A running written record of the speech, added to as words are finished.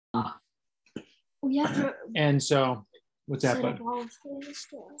you have to. And so, what's that? set Bud? up all of this.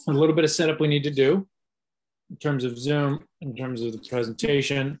 A little bit of setup we need to do in terms of Zoom, in terms of the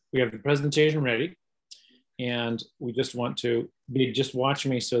presentation. We have the presentation ready, and we just want to just watch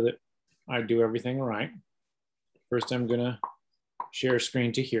me so that I do everything right. First, I'm gonna share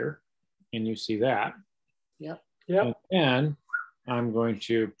screen to here, and you see that. Yep. And then I'm going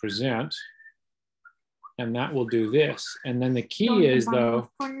to present, and that will do this. And then the key is though,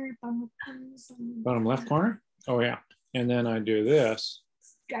 bottom left corner. Oh yeah. And then I do this,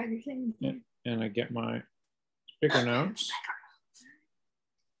 and I get my speaker notes.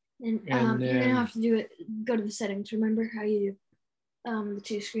 And then, you're gonna have to do it. Go to the settings. Remember how you do the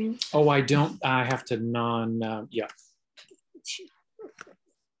two screens? Oh, I don't. I have to yeah.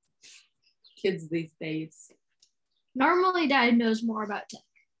 Kids these days. Normally, Dad knows more about tech,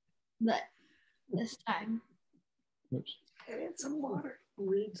 but this time. Oops. And some water.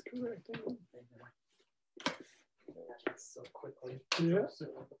 Reid's correcting. So quickly. Yeah. There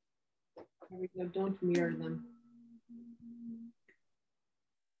we go. Don't mirror them.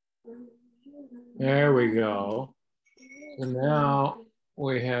 There we go. So now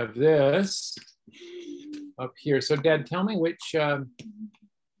we have this up here. So Dad, tell me which,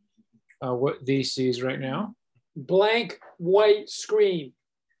 what these sees right now. Blank white screen.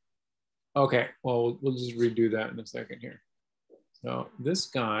 Okay, well, we'll just redo that in a second here. So this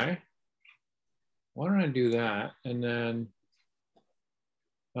guy, why don't I do that? And then,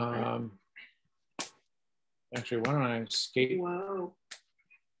 actually, why don't I escape? Whoa.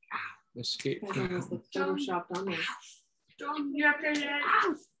 Escape. That almost looks photoshopped on me. Don't get it.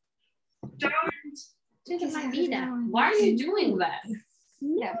 Don't. Why are you doing that?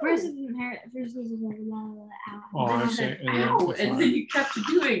 Yeah, first it's inherit. First this is like Oh, I see. Ow, and then you kept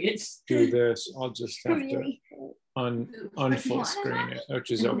doing it. Do this. I'll just have to unfull screen it, which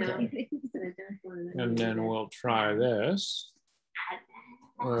is okay. And then we'll try this,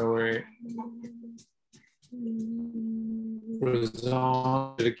 where we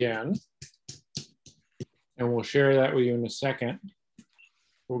resolve it again. And we'll share that with you in a second.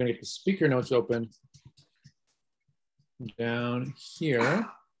 We're gonna get the speaker notes open down here.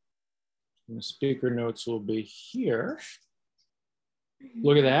 And the speaker notes will be here.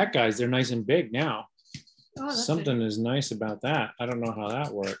 Look at that, guys. They're nice and big now. Oh, Something is nice about that. I don't know how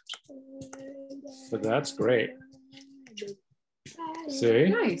that worked, but that's great. See?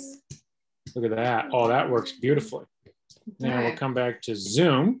 Nice. Look at that. Oh, that works beautifully. Now we'll come back to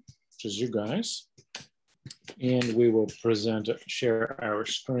Zoom, which is you guys, and we will present, share our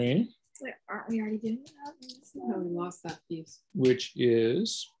screen. Wait, aren't we already doing that? Oh, we lost that piece. Which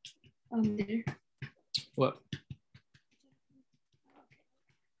is what?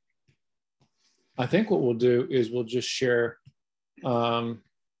 I think what we'll do is we'll just share all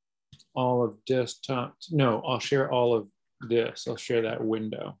of desktop. No, I'll share all of this. I'll share that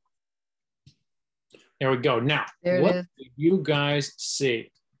window. There we go. Now, what do you guys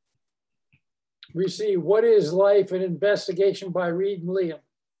see? We see What is Life, an investigation by Reid and Liam.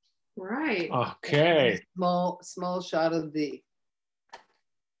 Right. Okay. Small shot of the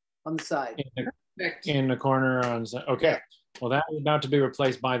on the side. In the corner on the, okay. Well, that is about to be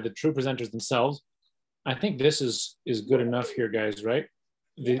replaced by the true presenters themselves. I think this is good enough here, guys, right?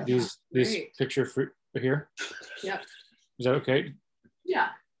 This picture for here. Yep. Is that okay? Yeah.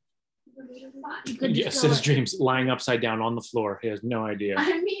 Yes, his dreams lying upside down on the floor. He has no idea.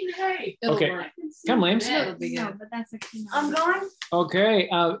 I mean, hey. Okay. Come, Liam. No, but that's actually not. I'm going. Okay.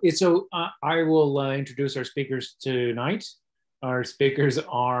 So I will introduce our speakers tonight. Our speakers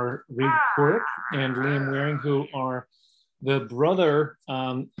are Reid and Liam Waring, who are the brother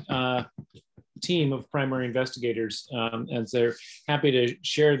team of primary investigators, and they're happy to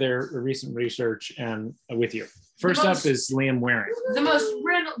share their recent research and with you. First up is Liam Waring. The most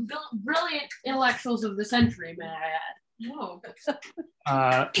brilliant intellectuals of the century, may I add. Whoa.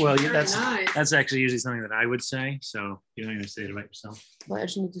 Well, that's nice. That's actually usually something that I would say, so you don't even say it about yourself. Well, I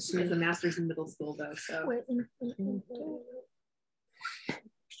just need to see the master's in middle school, though. So.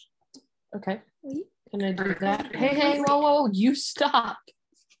 Okay. Can I do that? Hey, whoa, you stop.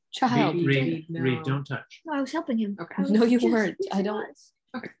 Child. Reid, don't touch. No, I was helping him. Okay. No, you weren't. I don't.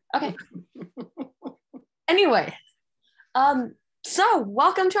 Okay. Anyway, so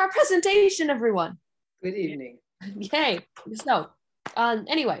welcome to our presentation, everyone. Good evening. Yay. So,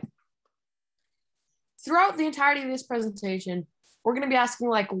 anyway, throughout the entirety of this presentation, we're going to be asking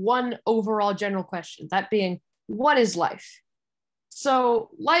like one overall general question, that being, what is life? So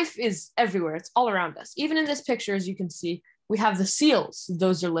life is everywhere. It's all around us. Even in this picture, as you can see, we have the seals.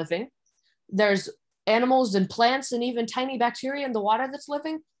 Those are living. There's animals and plants and even tiny bacteria in the water that's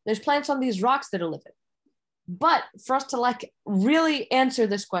living. There's plants on these rocks that are living. But for us to like really answer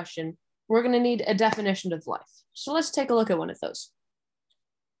this question, we're going to need a definition of life. So let's take a look at one of those.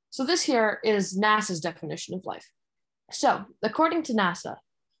 So this here is NASA's definition of life. So according to NASA,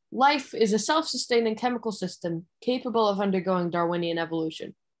 life is a self-sustaining chemical system capable of undergoing Darwinian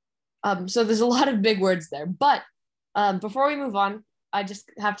evolution. So there's a lot of big words there. But before we move on, I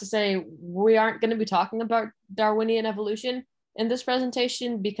just have to say we aren't going to be talking about Darwinian evolution in this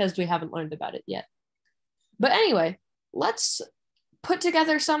presentation because we haven't learned about it yet. But anyway, let's put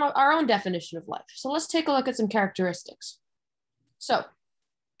together some of our own definition of life. So let's take a look at some characteristics. So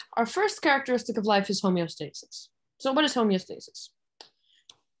our first characteristic of life is homeostasis. So what is homeostasis?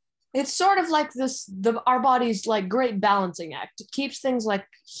 It's sort of like our body's like great balancing act. It keeps things like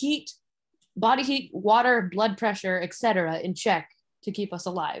heat, body heat, water, blood pressure, etc. in check to keep us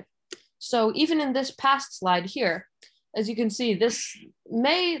alive. So even in this past slide here, as you can see,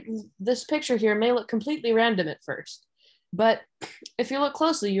 this picture here may look completely random at first, but if you look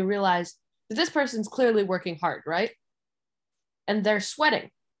closely, you realize that this person's clearly working hard, right? And they're sweating.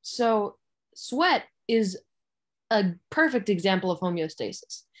 So sweat is a perfect example of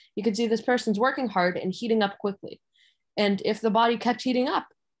homeostasis. You can see this person's working hard and heating up quickly. And if the body kept heating up,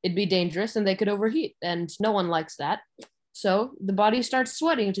 it'd be dangerous and they could overheat, and no one likes that. So the body starts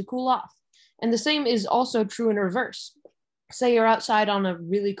sweating to cool off. And the same is also true in reverse. Say you're outside on a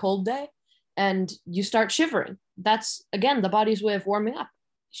really cold day and you start shivering. That's, again, the body's way of warming up.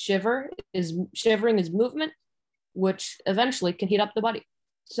 Shivering is movement, which eventually can heat up the body.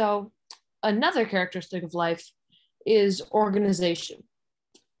 So another characteristic of life is organization.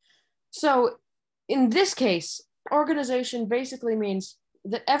 So in this case, organization basically means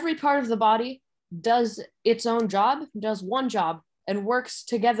that every part of the body does its own job, does one job, and works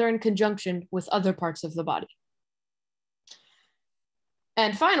together in conjunction with other parts of the body.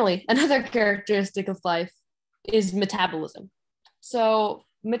 And finally, another characteristic of life is metabolism. So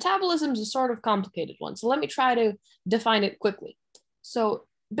metabolism is a sort of complicated one. So let me try to define it quickly. So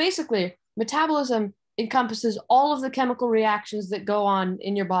basically, metabolism encompasses all of the chemical reactions that go on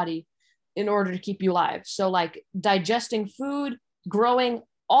in your body in order to keep you alive. So like digesting food, growing,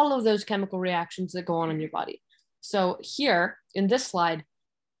 all of those chemical reactions that go on in your body. So here in this slide,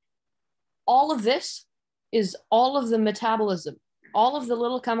 all of this is all of the metabolism, all of the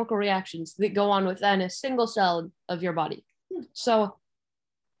little chemical reactions that go on within a single cell of your body. So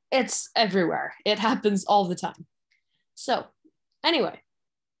it's everywhere. It happens all the time. So anyway,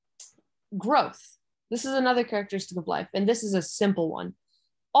 growth. This is another characteristic of life, and this is a simple one.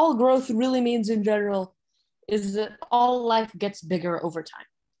 All growth really means in general is that all life gets bigger over time.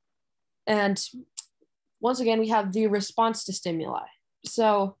 And once again, we have the response to stimuli.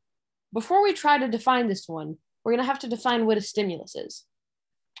 So before we try to define this one, we're going to have to define what a stimulus is.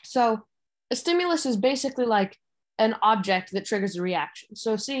 So a stimulus is basically like an object that triggers a reaction.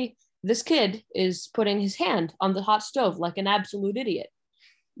 So see, this kid is putting his hand on the hot stove like an absolute idiot.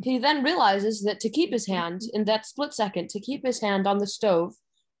 He then realizes that to keep his hand, in that split second, to keep his hand on the stove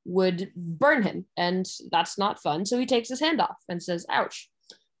would burn him, and that's not fun. So he takes his hand off and says, ouch.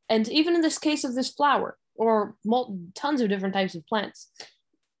 And even in this case of this flower, or tons of different types of plants,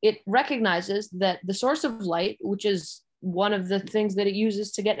 it recognizes that the source of light, which is one of the things that it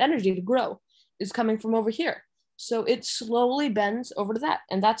uses to get energy to grow, is coming from over here. So it slowly bends over to that.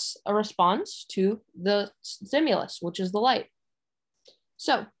 And that's a response to the stimulus, which is the light.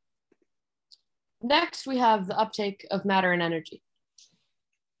 So next we have the uptake of matter and energy,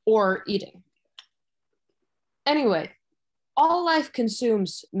 or eating. Anyway, all life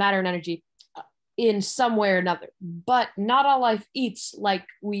consumes matter and energy in some way or another, but not all life eats like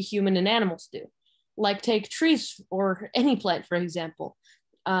we human and animals do. Like take trees or any plant, for example.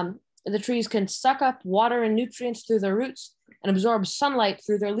 The trees can suck up water and nutrients through their roots and absorb sunlight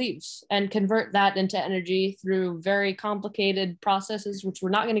through their leaves and convert that into energy through very complicated processes, which we're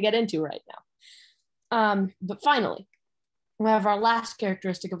not going to get into right now. But finally, we have our last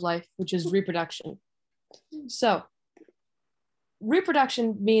characteristic of life, which is reproduction. So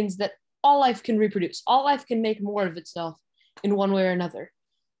reproduction means that all life can reproduce. All life can make more of itself in one way or another.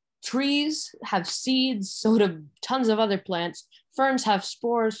 Trees have seeds, so do tons of other plants. Ferns have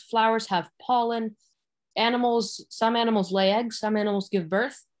spores, flowers have pollen. Animals, some animals lay eggs, some animals give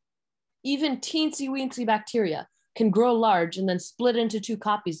birth. Even teensy-weensy bacteria can grow large and then split into two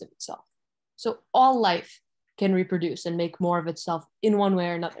copies of itself. So all life can reproduce and make more of itself in one way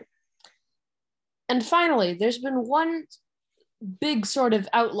or another. And finally, there's been one big sort of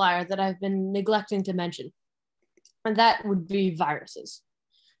outlier that I've been neglecting to mention, and that would be viruses.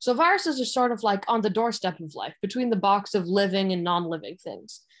 So viruses are sort of like on the doorstep of life, between the box of living and non-living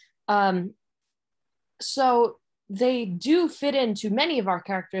things. So they do fit into many of our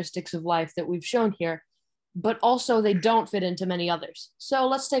characteristics of life that we've shown here, but also they don't fit into many others. So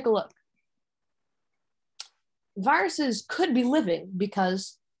let's take a look. Viruses could be living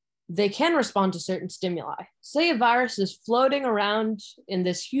because they can respond to certain stimuli. Say a virus is floating around in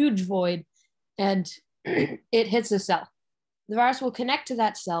this huge void and it hits a cell. The virus will connect to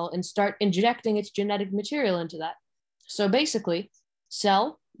that cell and start injecting its genetic material into that. So basically,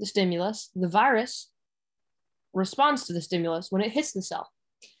 cell, the stimulus, the virus responds to the stimulus when it hits the cell.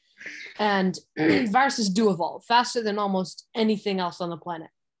 And viruses do evolve faster than almost anything else on the planet.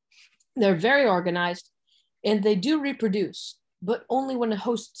 They're very organized and they do reproduce, but only when a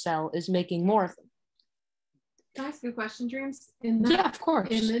host cell is making more of them. Can I ask you a question, Dreams? In that Yeah, of course.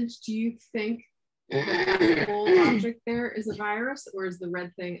 image, do you think that whole object there is a virus, or is the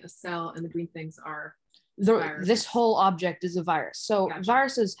red thing a cell and the green things are This whole object is a virus. So Gotcha.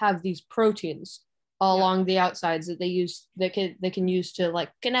 Viruses have these proteins along the outsides that they can use to like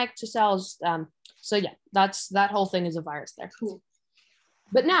connect to cells. So yeah, that whole thing is a virus there. Cool.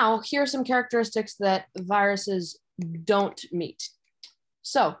 But now here are some characteristics that viruses don't meet.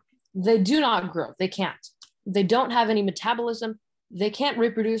 So they do not grow. They can't. They don't have any metabolism. They can't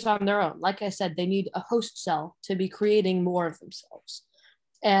reproduce on their own. Like I said, they need a host cell to be creating more of themselves.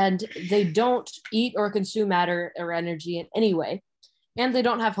 And they don't eat or consume matter or energy in any way. And they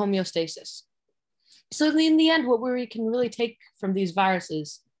don't have homeostasis. So in the end, what we can really take from these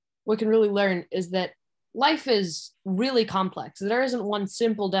viruses, what we can really learn is that life is really complex. There isn't one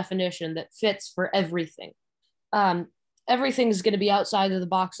simple definition that fits for everything. Everything is going to be outside of the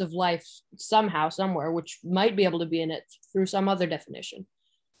box of life somehow, somewhere, which might be able to be in it through some other definition.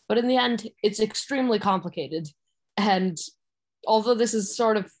 But in the end, it's extremely complicated. And although this is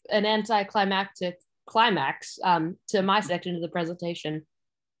sort of an anticlimactic climax to my section of the presentation,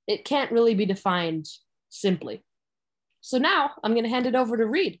 it can't really be defined simply. So now I'm going to hand it over to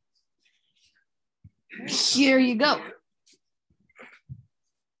Reid. Here you go.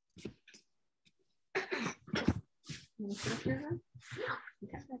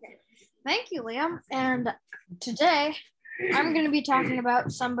 Thank you, Liam. And today I'm going to be talking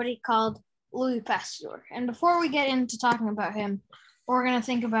about somebody called Louis Pasteur. And before we get into talking about him, we're going to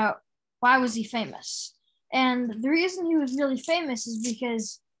think about why was he famous? And the reason he was really famous is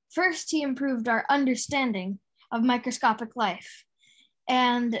because first he improved our understanding of microscopic life.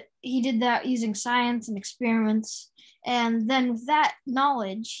 And he did that using science and experiments. And then with that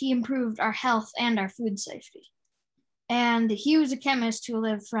knowledge, he improved our health and our food safety. And he was a chemist who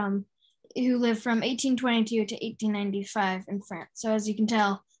lived from 1822 to 1895 in France. So as you can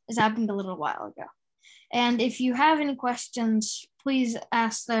tell, this happened a little while ago. And if you have any questions, please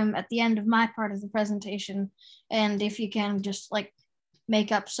ask them at the end of my part of the presentation. And if you can, just like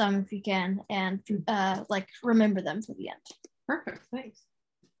make up some if you can, and like remember them for the end. Perfect, thanks.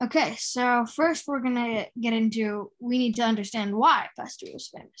 Okay, so first we're gonna get into, we need to understand why Pasteur was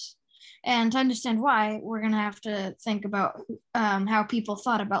famous. And to understand why, we're gonna have to think about how people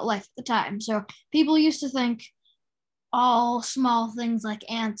thought about life at the time. So people used to think all small things like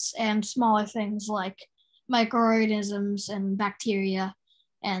ants and smaller things like microorganisms and bacteria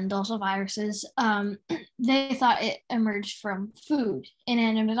and also viruses, they thought it emerged from food,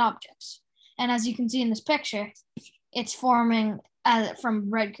 inanimate objects. And as you can see in this picture, it's forming from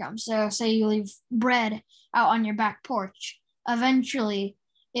breadcrumbs. So say you leave bread out on your back porch, eventually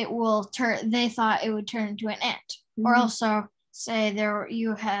it will turn, they thought it would turn into an ant. Mm-hmm. Or also say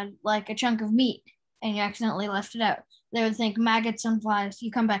you had like a chunk of meat and you accidentally left it out. They would think maggots and flies.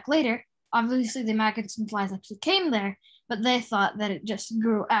 You come back later, obviously the maggots and flies actually came there, but they thought that it just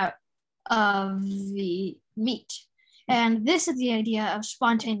grew out of the meat. And this is the idea of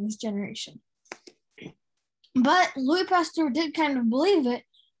spontaneous generation. But Louis Pasteur did kind of believe it,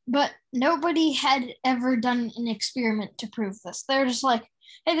 but nobody had ever done an experiment to prove this. They're just like,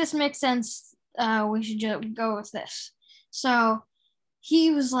 hey, this makes sense. We should just go with this. So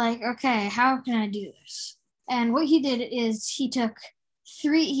he was like, okay, how can I do this? And what he did is he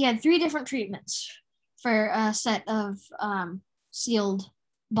had three different treatments for a set of sealed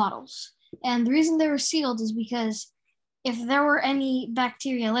bottles. And the reason they were sealed is because if there were any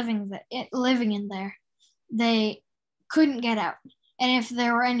bacteria living in there, they couldn't get out. And if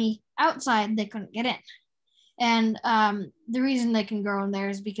there were any outside, they couldn't get in. And the reason they can grow in there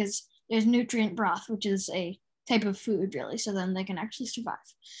is because there's nutrient broth, which is a type of food, really, so then they can actually survive.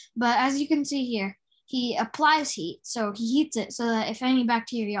 But as you can see here, he applies heat, so he heats it so that if any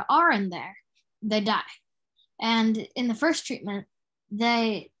bacteria are in there, they die. And in the first treatment,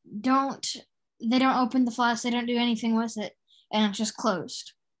 they they don't open the flask, they don't do anything with it, and it's just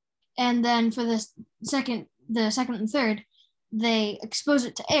closed. And then for the second and third, they expose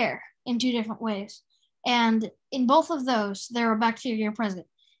it to air in two different ways. And in both of those, there were bacteria present.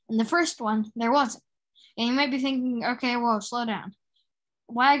 In the first one, there wasn't. And you might be thinking, okay, whoa, slow down.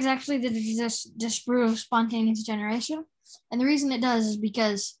 Why exactly did this disprove spontaneous generation? And the reason it does is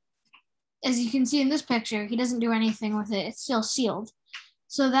because, as you can see in this picture, he doesn't do anything with it. It's still sealed.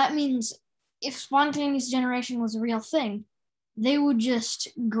 So that means if spontaneous generation was a real thing, they would just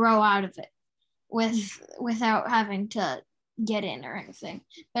grow out of it without having to get in or anything.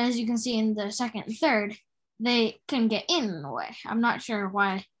 But as you can see in the second and third, they can get in a way. I'm not sure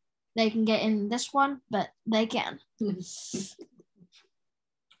why they can get in this one, but they can.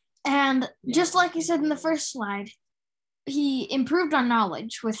 And just like he said in the first slide, he improved our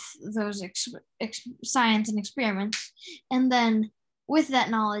knowledge with those science and experiments. And then with that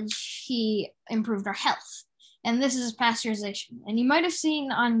knowledge, he improved our health. And this is pasteurization. And you might have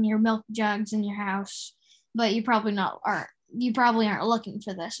seen on your milk jugs in your house, but you probably aren't looking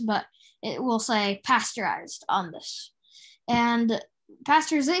for this, but it will say pasteurized on this. And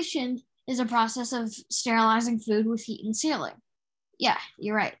pasteurization is a process of sterilizing food with heat and sealing. Yeah,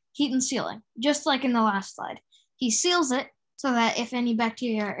 you're right. Heat and sealing, just like in the last slide. He seals it so that if any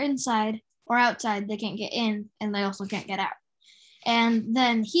bacteria are inside or outside, they can't get in and they also can't get out. And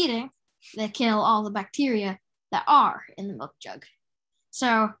then heating, they kill all the bacteria that are in the milk jug.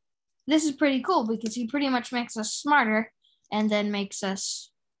 So this is pretty cool because he pretty much makes us smarter and then makes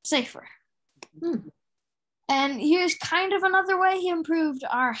us safer. And here's kind of another way he improved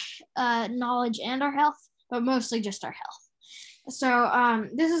our knowledge and our health, but mostly just our health. So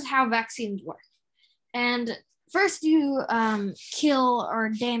this is how vaccines work. And first you kill or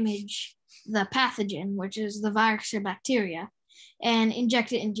damage the pathogen, which is the virus or bacteria, and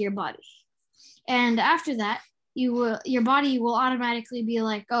inject it into your body. And after that, your body will automatically be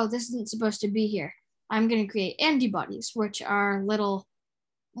like, oh, this isn't supposed to be here. I'm going to create antibodies, which are little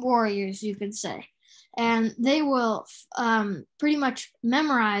warriors, you could say. And they will pretty much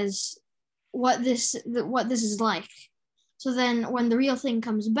memorize what this is like. So then when the real thing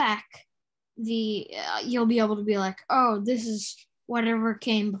comes back, you'll be able to be like, oh, this is whatever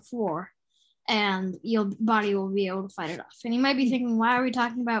came before, and your body will be able to fight it off. And you might be thinking, why are we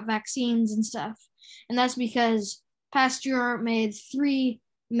talking about vaccines and stuff? And that's because Pasteur made 3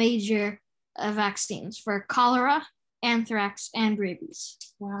 major vaccines for cholera, anthrax, and rabies.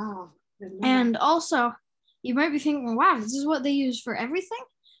 Wow. And also, you might be thinking, wow, this is what they use for everything?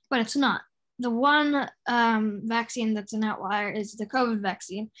 But it's not. The one vaccine that's an outlier is the COVID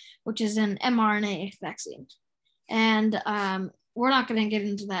vaccine, which is an mRNA vaccine. And we're not going to get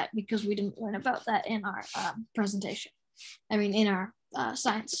into that because we didn't learn about that in our presentation. I mean, in our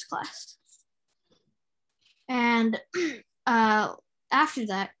science class. And after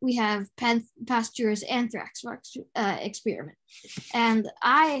that, we have Pasteur's anthrax experiment. And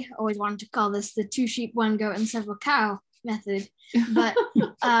I always wanted to call this the 2 sheep, 1 goat, and several cow method. But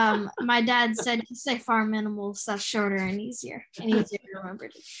my dad said, say farm animals, that's shorter and easier to remember.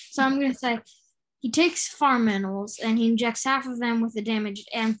 So I'm going to say he takes farm animals and he injects half of them with the damaged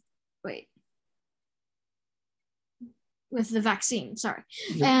with the vaccine, sorry.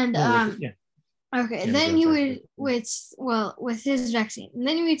 And okay, then he with his vaccine. And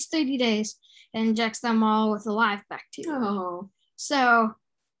then he waits 30 days and injects them all with a live bacteria. Oh. So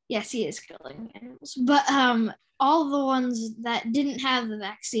yes, he is killing animals. But all the ones that didn't have the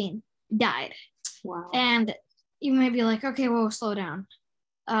vaccine died. Wow. And you may be like, okay, well, slow down.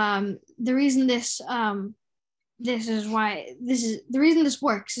 The reason this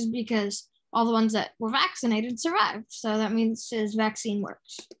works is because all the ones that were vaccinated survived. So that means his vaccine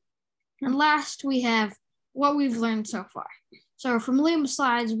works. And last, we have what we've learned so far. So from Liam's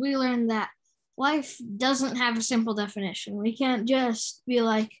slides, we learned that life doesn't have a simple definition. We can't just be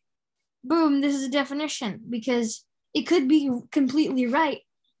like, boom, this is a definition, because it could be completely right,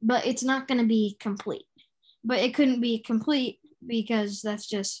 but it's not going to be complete. But it couldn't be complete because there's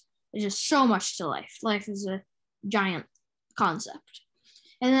just so much to life. Life is a giant concept.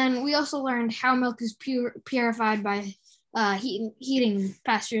 And then we also learned how milk is purified by heating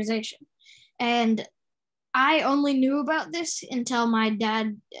pasteurization. And I only knew about this until my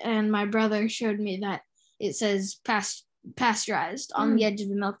dad and my brother showed me that it says pasteurized on the edge of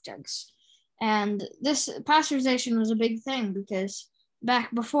the milk jugs. And this pasteurization was a big thing because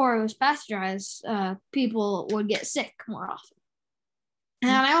back before it was pasteurized, people would get sick more often.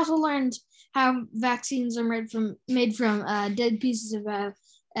 And I also learned how vaccines are made from dead pieces of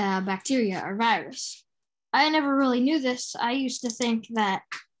bacteria or virus. I never really knew this. I used to think that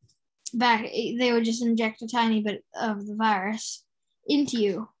back, they would just inject a tiny bit of the virus into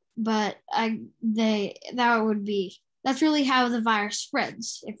you. But that's really how the virus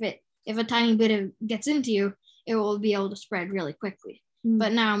spreads. If a tiny bit gets into you, it will be able to spread really quickly.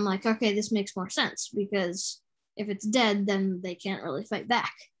 But now I'm like, okay, this makes more sense, because if it's dead, then they can't really fight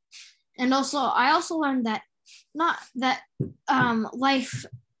back. And also, I also learned that life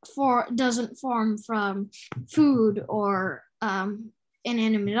doesn't form from food or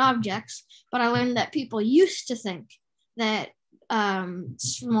inanimate objects, but I learned that people used to think that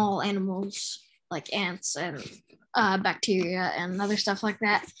small animals like ants and bacteria and other stuff like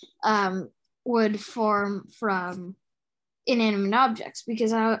that would form from inanimate objects,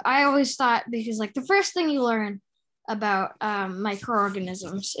 because I always thought, because like the first thing you learn about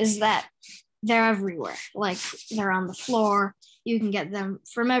microorganisms is that they're everywhere, like they're on the floor, you can get them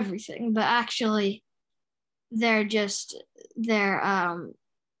from everything, but actually they're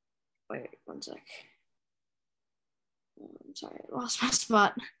wait one sec, I'm sorry, I lost my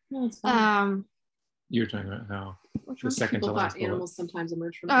spot. You were talking about how Which the second to people last thought bullet. animals sometimes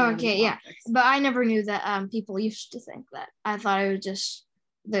emerge from Oh, okay, inanimate yeah. objects. But I never knew that people used to think that. I thought it was just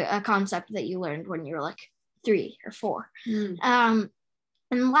a concept that you learned when you were like 3 or 4.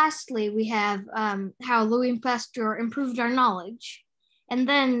 And lastly, we have how Louis Pasteur improved our knowledge, and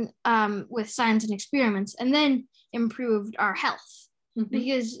then with science and experiments, and then improved our health,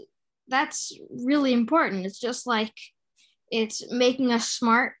 because that's really important. It's just like it's making us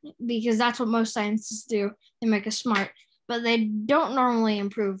smart, because that's what most scientists do. They make us smart, but they don't normally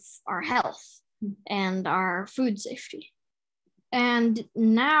improve our health and our food safety. And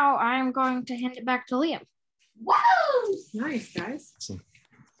now I'm going to hand it back to Liam. Wow! Nice, guys. Awesome.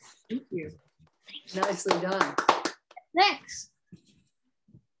 Thank you. Nicely done. Thanks.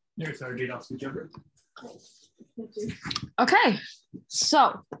 There's our date off switch over. Okay,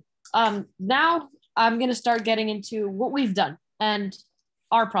 so now I'm gonna start getting into what we've done and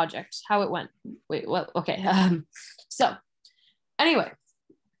our project, how it went. Wait, what? Okay. So anyway,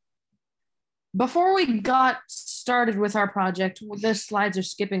 before we got started with our project, the slides are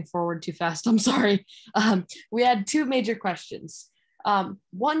skipping forward too fast. I'm sorry. We had 2 major questions.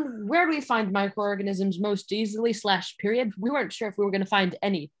 One, where do we find microorganisms most easily / period? We weren't sure if we were going to find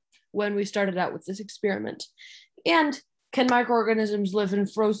any when we started out with this experiment. And can microorganisms live in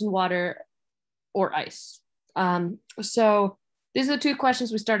frozen water or ice? So these are the 2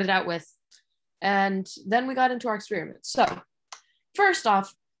 questions we started out with. And then we got into our experiment. So first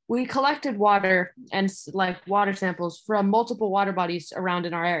off, we collected water and water samples from multiple water bodies around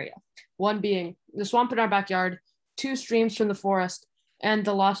in our area. One being the swamp in our backyard, 2 streams from the forest, and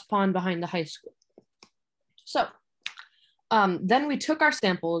the lost pond behind the high school. So then we took our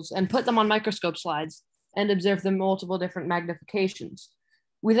samples and put them on microscope slides and observed them multiple different magnifications.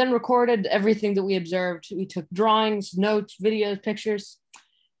 We then recorded everything that we observed. We took drawings, notes, videos, pictures,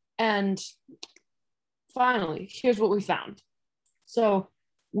 and finally, here's what we found. So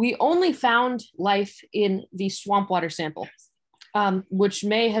we only found life in the swamp water sample, which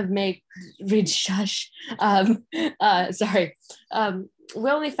may have made Reid shush. Sorry. We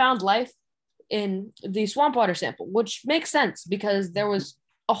only found life in the swamp water sample, which makes sense because there was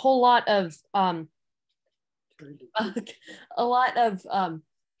a whole lot of plant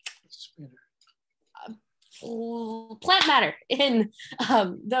matter in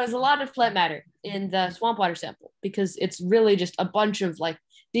there was a lot of plant matter in the swamp water sample, because it's really just a bunch of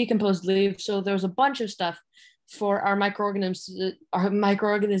decomposed leaves. So there was a bunch of stuff for our microorganisms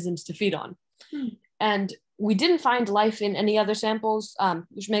to feed on. And we didn't find life in any other samples,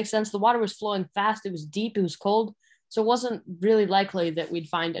 which makes sense. The water was flowing fast, it was deep, it was cold, so it wasn't really likely that we'd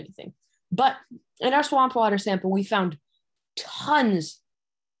find anything. But in our swamp water sample, we found tons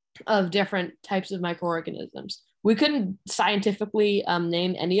of different types of microorganisms. We couldn't scientifically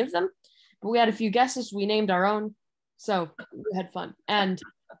name any of them, but we had a few guesses. We named our own, so we had fun. And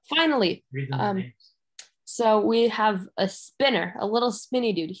finally, so we have a spinner, a little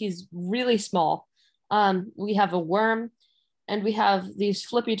spinny dude. He's really small. We have a worm, and we have these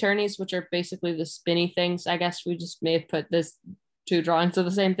flippy turnies, which are basically the spinny things. I guess we just may have put this 2 drawings of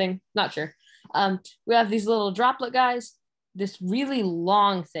the same thing. Not sure. We have these little droplet guys, this really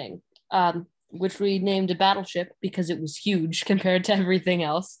long thing, which we named a battleship because it was huge compared to everything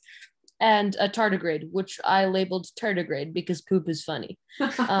else, and a tardigrade, which I labeled tardigrade because poop is funny. We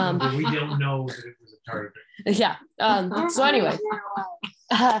don't know that it was a tardigrade. Yeah. So anyway,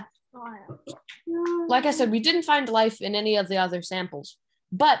 like I said, we didn't find life in any of the other samples,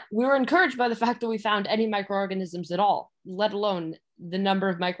 but we were encouraged by the fact that we found any microorganisms at all, let alone the number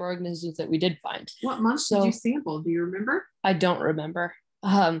of microorganisms that we did find. What month did you sample? Do you remember? I don't remember.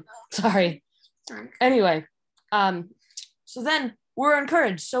 Sorry. Sorry. Anyway, so then we're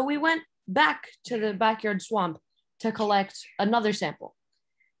encouraged. So we went back to the backyard swamp to collect another sample.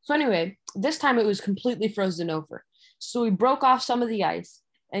 So anyway, this time it was completely frozen over. So we broke off some of the ice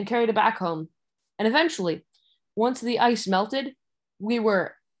and carried it back home. And eventually, once the ice melted, we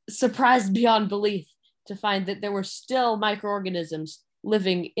were surprised beyond belief to find that there were still microorganisms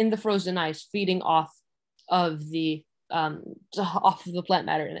living in the frozen ice, feeding off of the plant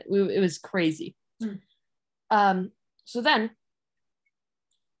matter in it. It was crazy. So then,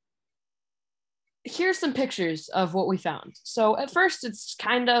 here's some pictures of what we found. So at first,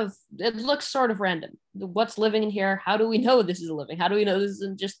 it looks sort of random. What's living in here? How do we know this is living? How do we know this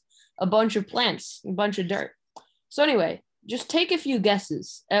isn't just a bunch of plants, a bunch of dirt? So anyway, just take a few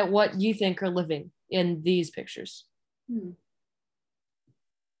guesses at what you think are living in these pictures.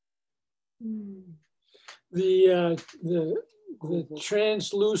 The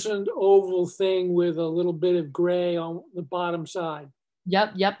translucent oval thing with a little bit of gray on the bottom side.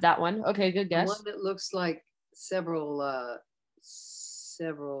 Yep, that one. Okay, good guess. One that looks like several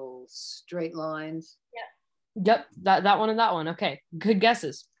straight lines. Yep, that one and that one. Okay, good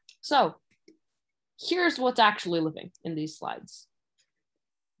guesses. So here's what's actually living in these slides.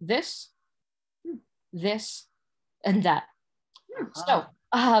 This, and that. So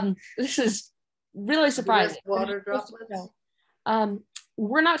this is really surprising. Water droplets.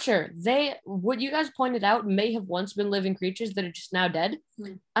 We're not sure. What you guys pointed out may have once been living creatures that are just now dead.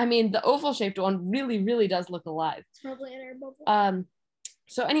 I mean, the oval shaped one really, really does look alive. It's probably an air bubble.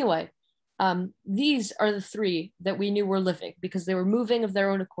 So anyway, these are the three that we knew were living because they were moving of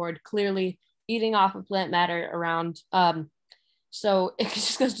their own accord, clearly eating off of plant matter around. So it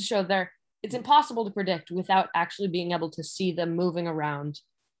just goes to show it's impossible to predict without actually being able to see them moving around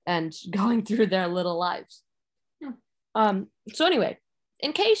and going through their little lives. So anyway,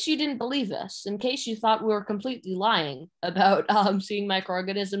 in case you didn't believe us, in case you thought we were completely lying about seeing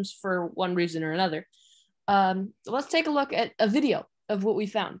microorganisms for one reason or another, let's take a look at a video of what we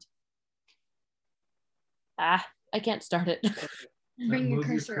found. I can't start it. Bring your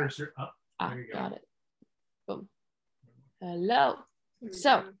Move cursor up. There you go. Got it. Boom. Hello.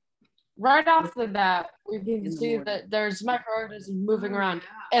 So right off the bat, we can see that there's microorganisms moving around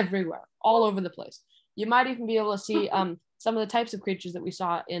everywhere, all over the place. You might even be able to see some of the types of creatures that we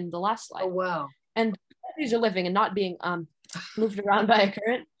saw in the last slide. Oh, wow. And these are living and not being moved around by a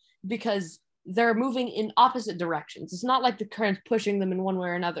current because they're moving in opposite directions. It's not like the current's pushing them in one way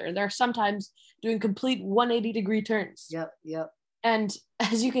or another. They're sometimes doing complete 180-degree turns. Yep. And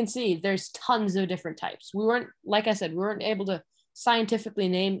as you can see, there's tons of different types. Like I said, we weren't able to scientifically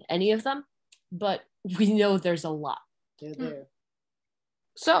name any of them, but we know there's a lot. They're there.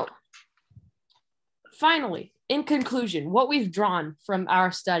 So finally, in conclusion, what we've drawn from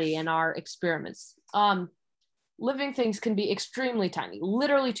our study and our experiments, living things can be extremely tiny,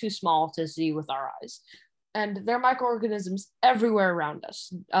 literally too small to see with our eyes. And there are microorganisms everywhere around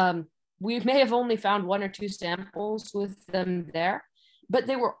us. We may have only found 1 or 2 samples with them there, but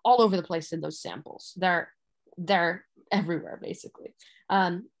they were all over the place in those samples. They're everywhere, basically.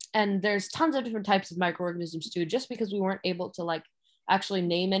 And there's tons of different types of microorganisms too, just because we weren't able to actually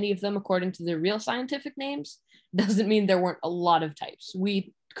name any of them according to their real scientific names doesn't mean there weren't a lot of types.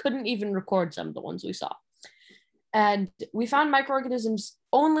 We couldn't even record some of the ones we saw. And we found microorganisms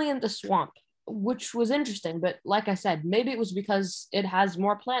only in the swamp, which was interesting. But like I said, maybe it was because it has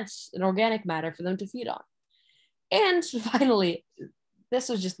more plants and organic matter for them to feed on. And finally, this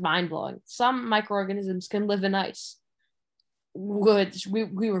was just mind-blowing. Some microorganisms can live in ice, which we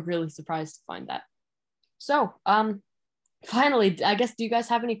were really surprised to find that. So, finally, I guess, do you guys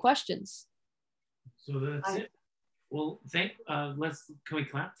have any questions? So that's it. Well, can we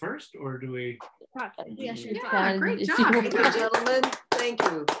clap first or do we? Yeah, sure. Yeah, great job. Thank you, gentlemen. Thank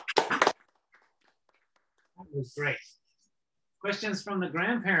you. That was great. Questions from the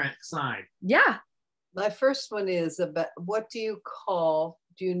grandparent side. Yeah. My first one is about what do you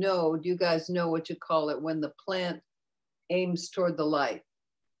guys know what you call it when the plant aims toward the light?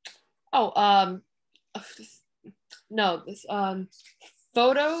 Oh, no, this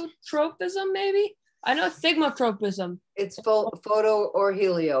phototropism, maybe? I know thigmotropism. It's photo or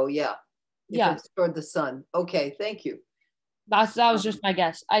helio, yeah. Yeah. It's toward the sun. Okay, thank you. That was just my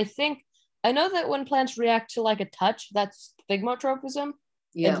guess. I know that when plants react to a touch, that's thigmotropism.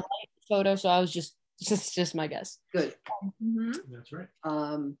 Yeah. And light, photo, so I was just my guess. Good. Mm-hmm. That's right.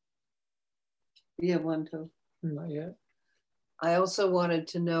 You have one too? Not yet. I also wanted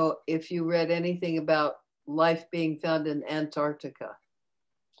to know if you read anything about life being found in Antarctica.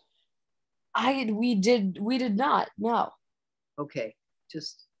 We did not, no. Okay.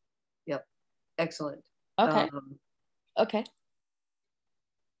 just, yep, excellent. Okay. Okay.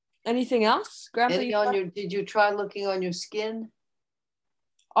 Anything else, Grandpa? Did you try looking on your skin?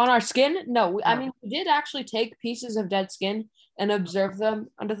 On our skin? No. I No. mean, we did actually take pieces of dead skin and observe them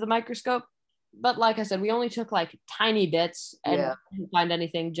under the microscope. But like I said, we only took like tiny bits and Yeah. didn't find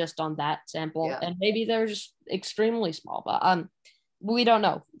anything just on that sample. Yeah. And maybe they're just extremely small, but we don't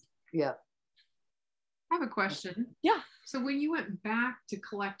know. Yeah. I have a question. Yeah. So when you went back to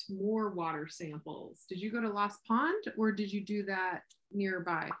collect more water samples, did you go to Lost Pond or did you do that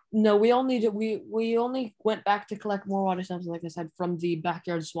nearby? No, we only went back to collect more water samples, like I said, from the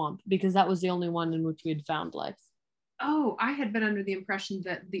backyard swamp, because that was the only one in which we had found life. Oh, I had been under the impression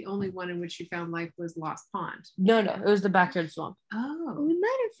that the only one in which you found life was Lost Pond. No, it was the backyard swamp. Oh. We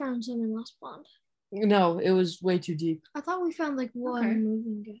might have found some in Lost Pond. No, it was way too deep. I thought we found like one Okay.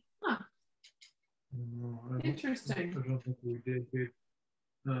 moving guy. Huh. No, Interesting. I don't think we did.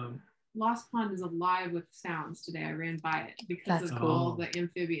 Lost Pond is alive with sounds today. I ran by it because That's of cool. all the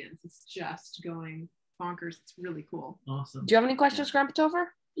amphibians. It's just going bonkers. It's really cool. Awesome. Do you have any questions, Grandpa Topher?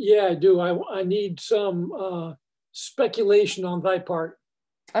 Yeah, I do. I need some speculation on thy part.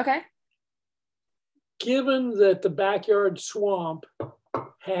 Okay. Given that the backyard swamp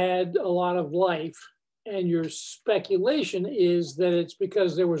had a lot of life, and your speculation is that it's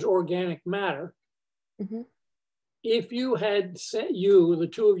because there was organic matter, Mhm. if you had the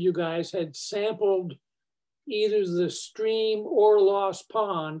two of you guys had sampled either the stream or Lost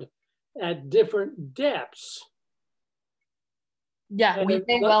Pond at different depths, Yeah, we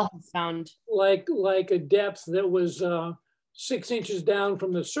may well have found. like a depth that was 6 inches down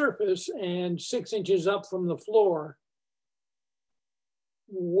from the surface and 6 inches up from the floor,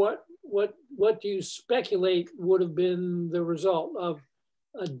 what do you speculate would have been the result of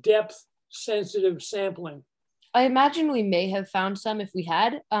a depth sensitive sampling? I imagine we may have found some if we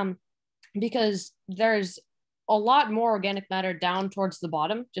had, because there's a lot more organic matter down towards the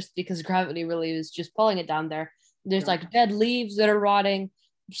bottom, just because gravity really is just pulling it down there. There's like dead leaves that are rotting,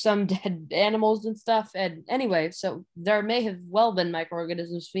 some dead animals and stuff. And anyway, so there may have well been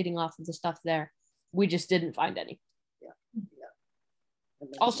microorganisms feeding off of the stuff there. We just didn't find any.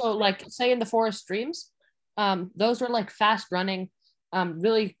 Also, like say in the forest streams, those were like fast running,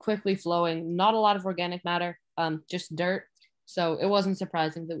 really quickly flowing, not a lot of organic matter, just dirt. So it wasn't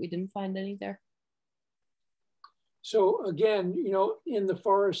surprising that we didn't find any there. So again, in the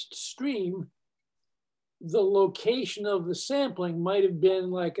forest stream, the location of the sampling might have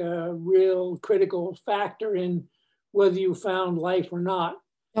been like a real critical factor in whether you found life or not.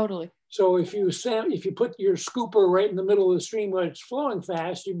 Totally. So if you put your scooper right in the middle of the stream where it's flowing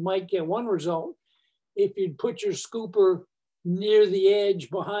fast, you might get one result. If you'd put your scooper near the edge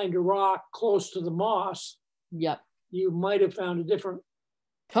behind a rock close to the moss, Yep. you might have found a different.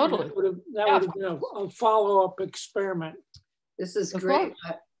 Totally. That would have been a follow-up experiment. This is Of great.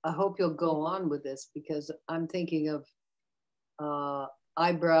 course. I hope you'll go on with this because I'm thinking of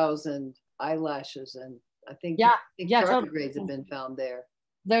eyebrows and eyelashes, and I think totally. tardigrades have been found there.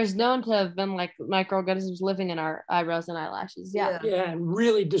 There's known to have been like microorganisms living in our eyebrows and eyelashes. Yeah. Yeah, and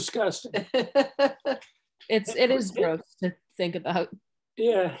really disgusting. It is gross to think about.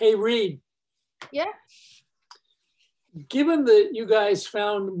 Yeah. Hey, Reid. Yeah. Given that you guys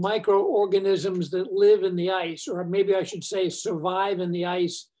found microorganisms that live in the ice, or maybe I should say survive in the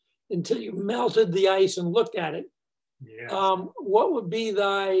ice until you melted the ice and looked at it, Yes. what would be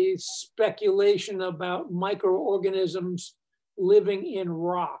thy speculation about microorganisms living in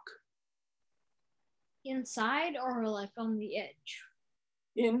rock? Inside or like on the edge?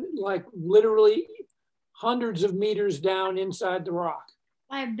 In like literally hundreds of meters down inside the rock.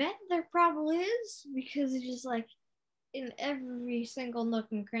 I bet there probably is because it's just like in every single nook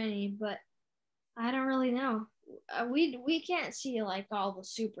and cranny, but I don't really know. We can't see like all the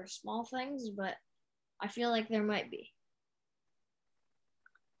super small things, but I feel like there might be.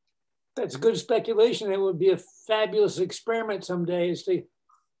 That's good speculation. It would be a fabulous experiment someday is to,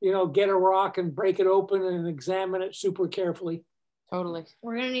 get a rock and break it open and examine it super carefully. Totally.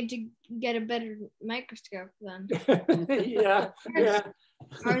 We're gonna need to get a better microscope then. Yeah.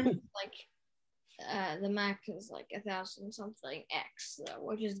 Ours is like the max is like 1,000 something X, though,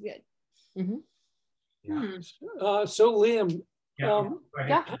 which is good. Mm-hmm. So Liam,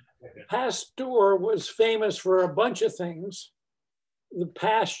 Yeah. Pasteur was famous for a bunch of things: the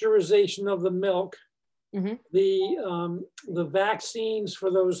pasteurization of the milk, Mhm. the vaccines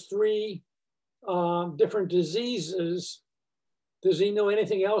for those 3 different diseases. Does he know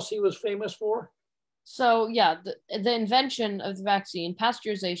anything else he was famous for? So yeah, the invention of the vaccine,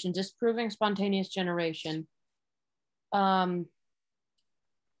 pasteurization, disproving spontaneous generation.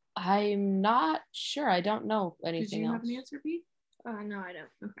 I'm not sure. I don't know Did anything you else. have an answer, Pete? No, I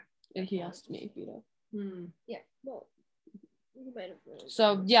don't. He asked me if you know. Yeah, well, you might have.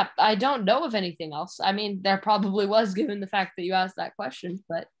 So yeah, I don't know of anything else. I mean, there probably was, given the fact that you asked that question,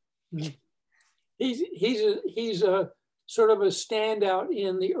 but he's a sort of a standout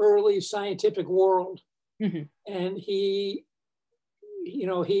in the early scientific world. Mhm. And he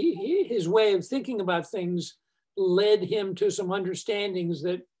his way of thinking about things led him to some understandings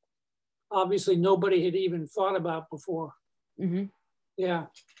that obviously nobody had even thought about before. Mhm. Yeah.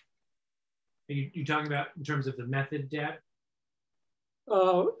 You talking about in terms of the method, Dad?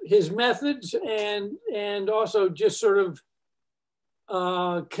 His methods and also just sort of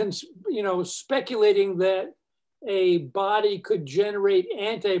speculating that a body could generate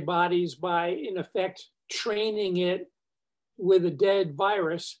antibodies by, in effect, training it with a dead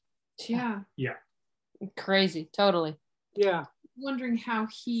virus. Yeah. Yeah. Crazy, totally. Yeah. Wondering how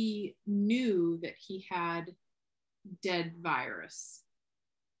he knew that he had dead virus.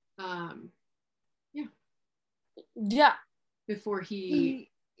 Yeah. Before he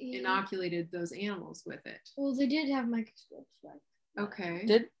inoculated those animals with it. Well, they did have microscopes back. Okay.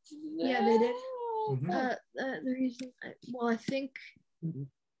 Did? Yeah, they did. Mhm. The reason, I think Mhm.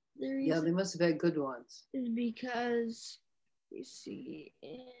 the Yeah, they reason must have had good ones. is because you see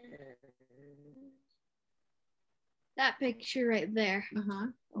in that picture right there. Uh-huh.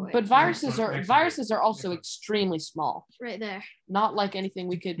 Oh, wait, But viruses are also extremely small. right there. Not like anything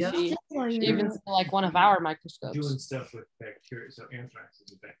we could Yeah. see, Still, you're even right. through like one of our microscopes. Doing stuff with bacteria. So anthrax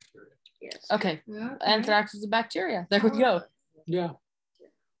is a bacteria. Yes. Okay, Okay. anthrax is a bacteria. There we go. Yeah.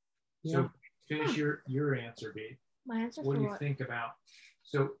 So finish your answer, B. My answer What for do you what? think about?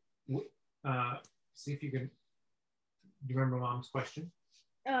 So, see if you can. Do you remember Mom's question?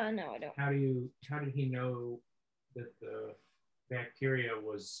 No, I don't. How did he know that the bacteria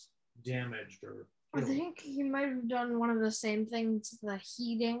was damaged or I killed? think he might have done one of the same things, the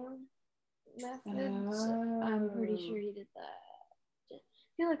heating methods. I'm pretty sure he did that. I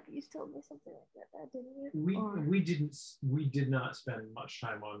feel like you told me something like that, didn't you? We did not spend much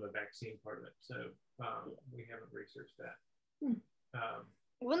time on the vaccine part of it, so we haven't researched that.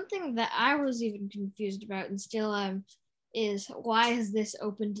 One thing that I was even confused about, and still is why is this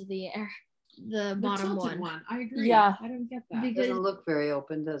open to the air? The bottom tilted one. I agree. Yeah. I don't get that. Because Doesn't look very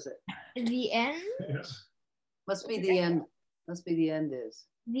open, does it? the end, Yeah. Must be the end. Must be the end is.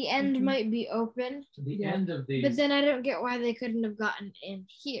 the end Mhm. might be open, So the Yeah. end of these, but then I don't get why they couldn't have gotten in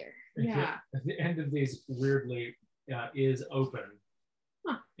here. Yeah. the end of these weirdly is open,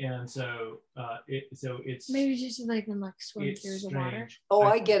 Huh. and so it's Maybe just so they can like swim it's through the water. strange. Oh,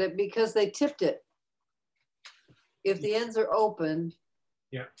 I get it, because they tipped it. If the ends are open.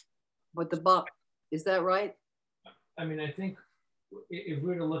 Yeah. But the bottom, is that right? I mean, I think if we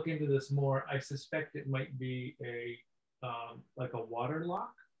were to look into this more, I suspect it might be a like a water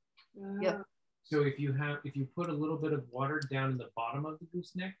lock. Yep. So if you put a little bit of water down in the bottom of the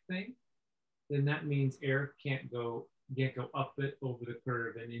gooseneck thing, then that means air can't go up it over the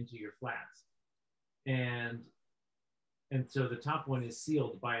curve and into your flats. And so the top one is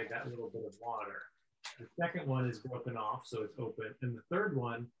sealed by that little bit of water. The second one is broken off, so it's open. And the third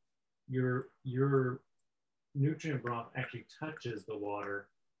one, your nutrient broth actually touches the water,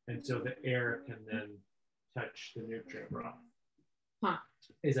 and so the air can then touch the nutrient broth. Huh.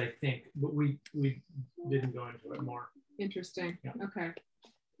 Is I think, but we didn't go into it more. Interesting. Yeah. Okay.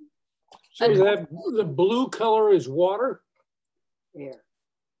 So that the blue color is water? Air.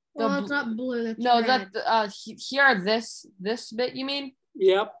 Well, it's not blue. That's No, red. that here this bit you mean?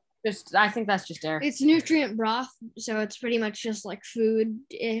 Yep. Just I think that's just air. It's nutrient broth, so it's pretty much just like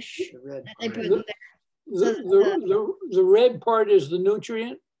food-ish The red. that they put The- in there. The red part is the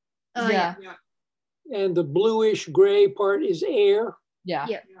nutrient, Oh, yeah. and the bluish gray part is air. Yeah.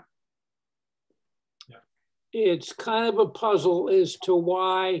 Yeah. It's kind of a puzzle as to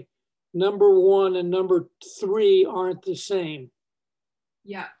why number 1 and number 3 aren't the same.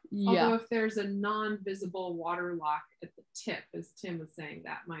 Yeah. Yeah. Although if there's a non-visible water lock at the tip, as Tim was saying,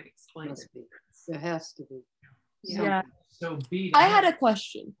 that might explain it. Must be. There has to be. Yeah. So B. I had a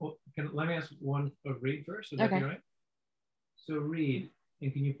question. Well, let me ask one of Reid first. Is that Okay. all right? So Reid,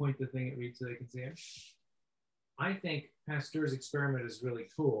 and can you point the thing at Reid so they can see it? I think Pasteur's experiment is really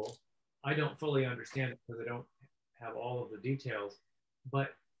cool. I don't fully understand it because I don't have all of the details, but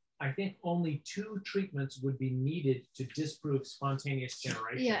I think only 2 treatments would be needed to disprove spontaneous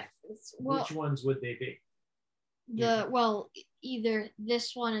generation. Yeah. Well, Which ones would they be? either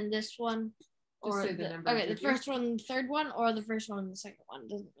this one and this one, Just or say the numbers, the would you? first one, and the third one, or the first one and the second one.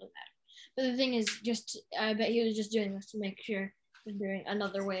 Doesn't really matter. But the thing is, I bet he was just doing this to make sure doing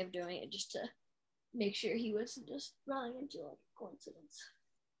another way of doing it just to make sure he wasn't just running into like a coincidence.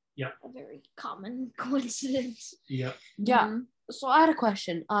 Yep. A very common coincidence. Yep. Yeah. Mhm. So I had a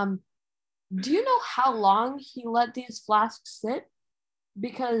question. Do you know how long he let these flasks sit?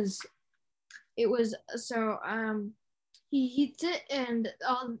 Because It was so he heats it and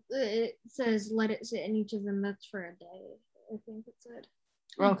it says let it sit in each of them. That's for a day. I think it said.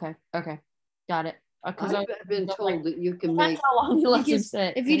 okay, got it. Because I've been told that you can make. That's how long he lets them Because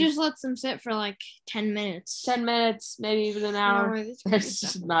sit. if you just let them sit for like 10 minutes, 10 minutes, maybe even an hour, it's there's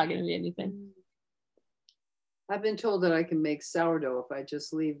just not going to be anything. I've been told that I can make sourdough if I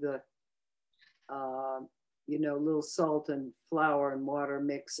just leave the, little salt and flour and water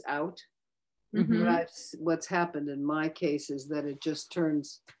mix out. Mhm. But what's happened in my case is that it just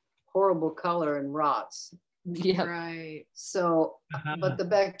turns horrible color and rots. Yep. Right. So, but the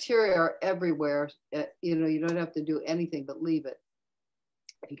bacteria are everywhere. You don't have to do anything but leave it.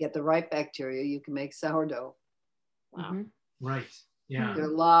 If you get the right bacteria, you can make sourdough. wow. Mhm. Right. Yeah. There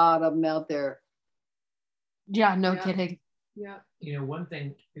are a lot of them out there. Yeah, no Yeah. kidding. Yeah. You know, one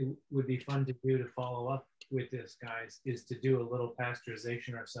thing it would be fun to do to follow up with this, guys, is to do a little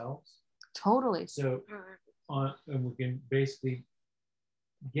pasteurization ourselves. Totally. So, and we can basically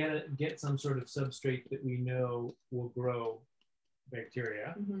get some sort of substrate that we know will grow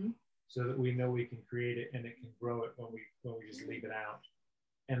bacteria, so that we know we can create it and it can grow it when we just leave it out,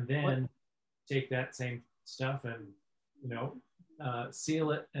 and then take that same stuff and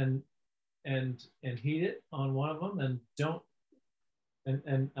seal it and heat it on one of them, and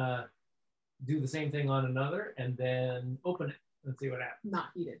do the same thing on another, and then open it and see what happens. Not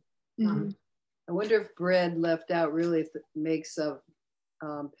heated. Mhm. I wonder if bread left out really makes a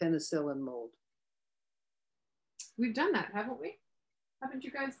penicillin mold. We've done that, haven't we? Haven't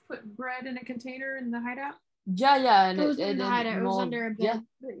you guys put bread in a container in the hideout? Yeah, and It was in it the hideout. It was mold. under a bed. Yeah,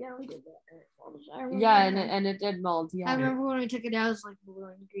 But yeah, we did that. I remember yeah, that. and it did mold. I Yeah, remember when we took it out, it was like blue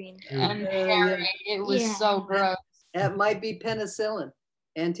and green. and Yeah. hairy. It was Yeah. so gross. That might be penicillin,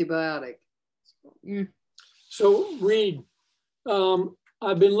 antibiotic. So Reid,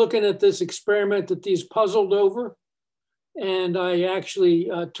 I've been looking at this experiment that he's puzzled over, and I actually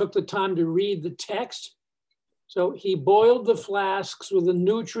took the time to read the text. So he boiled the flasks with a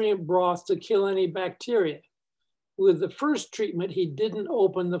nutrient broth to kill any bacteria. With the first treatment, he didn't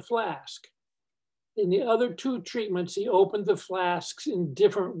open the flask. In the other two treatments, he opened the flasks in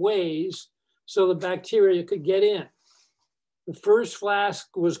different ways so the bacteria could get in. The first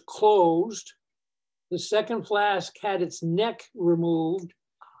flask was closed. The second flask had its neck removed,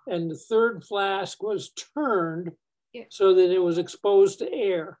 and the third flask was turned so that it was exposed to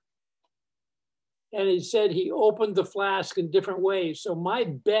air. And he said he opened the flask in different ways. So my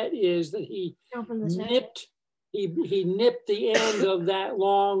bet is that he nipped the end of that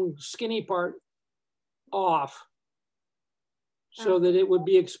long skinny part off so that it would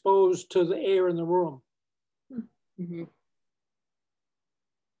be exposed to the air in the room. Mhm.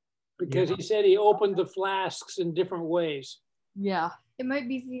 Because he said he opened the flasks in different ways. Yeah. It might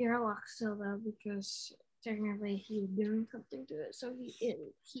be the airlock still though, because technically he's doing something to it, so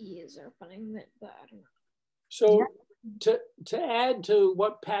he is opening it, but I don't know. So to add to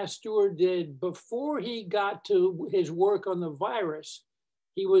what Pasteur did before he got to his work on the virus,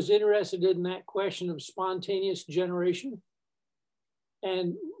 he was interested in that question of spontaneous generation.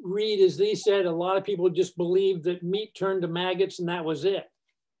 And Reid, as Lee said, a lot of people just believed that meat turned to maggots and that was it.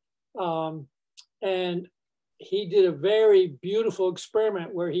 And he did a very beautiful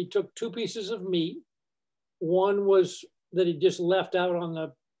experiment where he took two pieces of meat. One was that he just left out on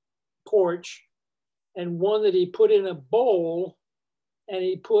the porch, and one that he put in a bowl, and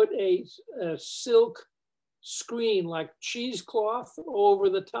he put a silk screen like cheesecloth over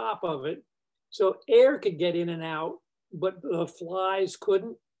the top of it so air could get in and out, but the flies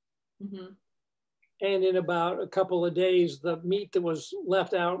couldn't. Mm-hmm. And in about a couple of days, the meat that was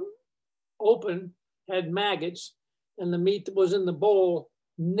left out open had maggots, and the meat that was in the bowl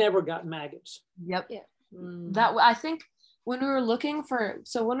never got maggots. Yep. Yeah. That I think when we were looking for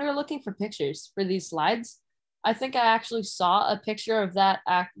pictures for these slides, I think I actually saw a picture of that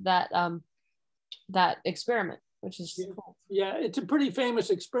experiment, which is cool. Yeah, it's a pretty famous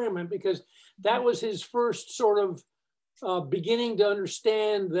experiment because that was his first sort of beginning to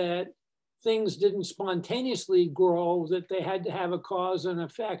understand that things didn't spontaneously grow, that they had to have a cause and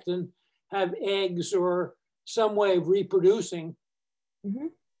effect and have eggs or some way of reproducing. Mm-hmm.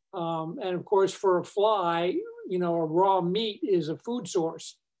 And of course, for a fly, a raw meat is a food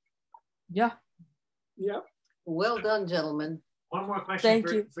source. Yeah. Yeah. Well done, gentlemen. One more question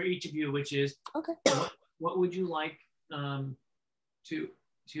Thank you. for each of you, which is, okay, what would you like to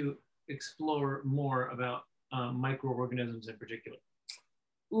explore more about microorganisms in particular.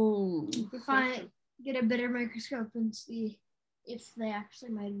 Ooh. Get a better microscope and see if they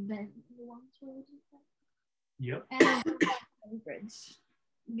actually might have been the ones where we did that. Yep. And tardigrades,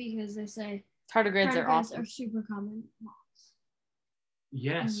 because they say Tardigrades are awesome. Are super common moths.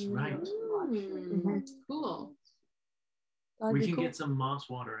 Yes, right. Cool. We can get some moss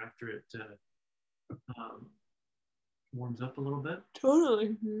water after it warms up a little bit.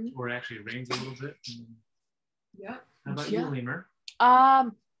 Totally. Or it actually rains a little bit. Yeah. How about you, Lemur?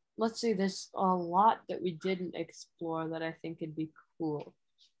 Let's see. There's a lot that we didn't explore that I think would be cool.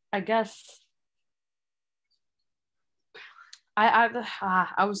 I guess I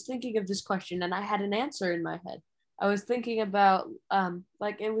was thinking of this question and I had an answer in my head. I was thinking about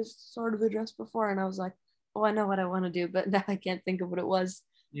like it was sort of addressed before, and I was like, oh, I know what I want to do, but now I can't think of what it was.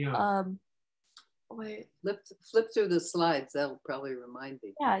 Yeah. Wait. Flip through the slides. That'll probably remind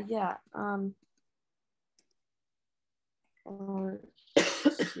me. Yeah.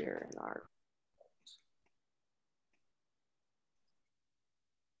 Here in our.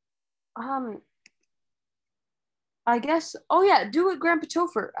 I guess. Oh yeah, do what Grandpa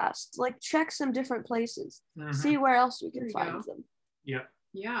Topher asked. Like check some different places. See where else we can find them. Yeah.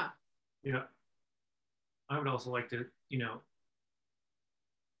 Yeah. Yeah. I would also like to,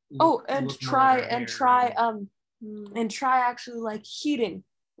 try actually like heating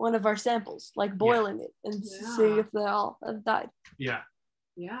one of our samples, like boiling it and seeing if they all have died. Yeah.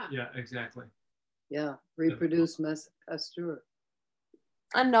 Yeah. Yeah, exactly. Yeah. Reproduce Pasteur.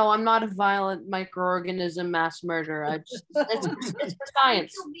 I know I'm not a violent microorganism mass murderer. It's for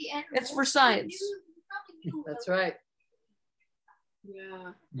science. It's for science. That's right.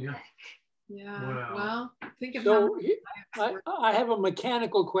 Yeah. Yeah. Yeah. Wow. Well, think of So I have a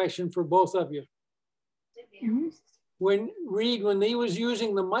mechanical question for both of you. When he was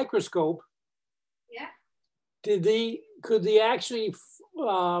using the microscope, could they actually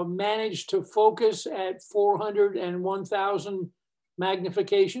manage to focus at 400 and 1000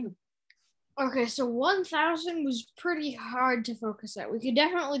 magnification? Okay, so 1000 was pretty hard to focus at. We could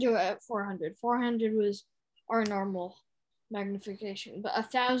definitely do it at 400. 400 was our normal magnification, but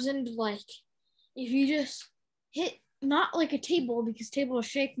 1000, like if you just hit not like a table, because tables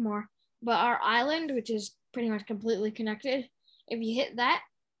shake more, but our island, which is pretty much completely connected, if you hit that,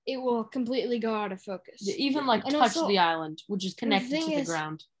 it will completely go out of focus. Even like and touch also, the island, which is connected to the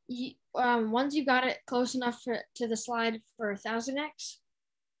ground. Once you got it close enough to the slide for 1000x,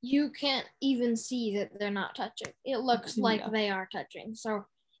 you can't even see that they're not touching. It looks like they are touching. So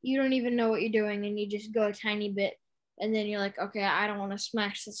you don't even know what you're doing, and you just go a tiny bit, and then you're like, okay, I don't want to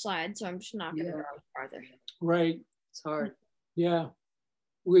smash the slide, so I'm just not going to go farther. Right. It's hard. Yeah.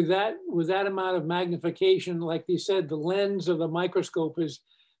 With that amount of magnification, like they said, the lens of the microscope is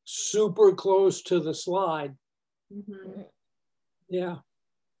super close to the slide. Yeah.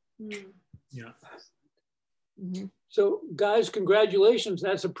 Yeah. So guys, congratulations.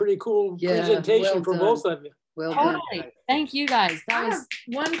 That's a pretty cool presentation for both of you. Well done. Thank you guys. I have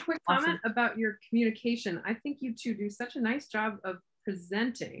one quick comment about your communication. I think you two do such a nice job of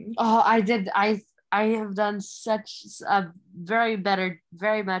presenting. Oh, I did. I have done such a very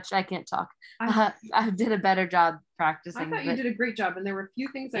much. I can't talk. I did a better job practicing. I thought you did a great job. And there were a few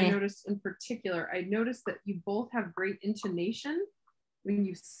things I noticed in particular. I noticed that you both have great intonation. When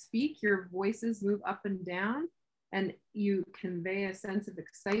you speak, your voices move up and down and you convey a sense of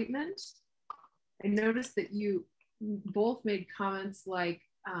excitement. I noticed that you both made comments like,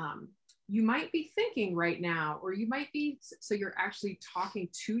 you might be thinking right now, or you might be, so you're actually talking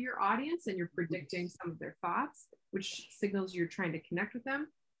to your audience and you're predicting some of their thoughts, which signals you're trying to connect with them.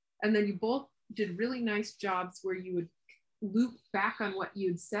 And then you both did really nice jobs where you would loop back on what you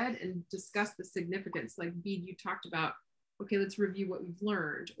had said and discuss the significance. Like Bede, you talked about, okay, let's review what we've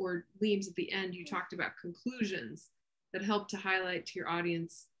learned. Or Liam's at the end, you talked about conclusions that help to highlight to your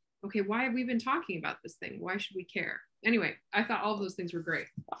audience, okay, why have we been talking about this thing? Why should we care? Anyway, I thought all of those things were great.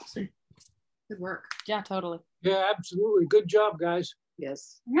 Awesome. Good work. Yeah, totally. Yeah, absolutely. Good job, guys.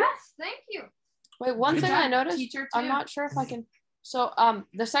 Yes. Yes, thank you. Wait, one thing I noticed, I'm not sure if I can. So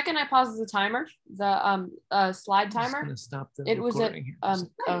the second I paused the timer, the slide timer, stop the it was at here.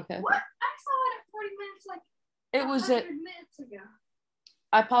 okay. What? I saw it at 40 minutes, like it was at minutes ago.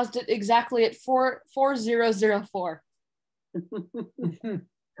 I paused it exactly at 4004.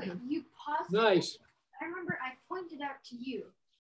 Wait, you paused Nice. it? I remember I pointed out to you